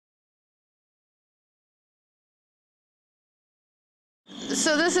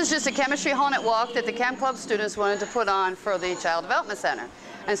So this is just a chemistry haunted walk that the Chem Club students wanted to put on for the Child Development Center.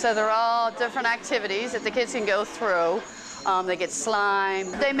 And so they're all different activities that the kids can go through. They get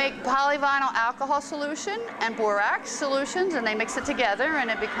slime. They make polyvinyl alcohol solution and borax solutions, and they mix it together,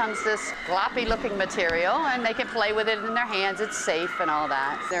 and it becomes this gloppy looking material, and they can play with it in their hands. It's safe and all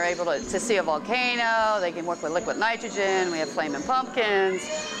that. They're able to see a volcano. They can work with liquid nitrogen. We have flaming pumpkins.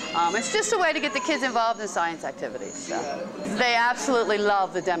 It's just a way to get the kids involved in science activities. So. They absolutely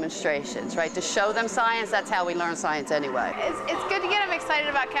love the demonstrations, right? To show them science, that's how we learn science anyway. It's good to get them excited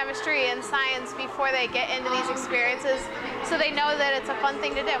about chemistry and science before they get into these experiences, so they know that it's a fun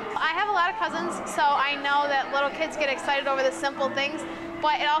thing to do. I have a lot of cousins, so I know that little kids get excited over the simple things,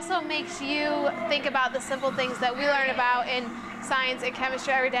 but it also makes you think about the simple things that we learn about in science and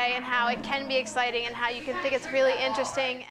chemistry every day, and how it can be exciting and how you can think it's really interesting.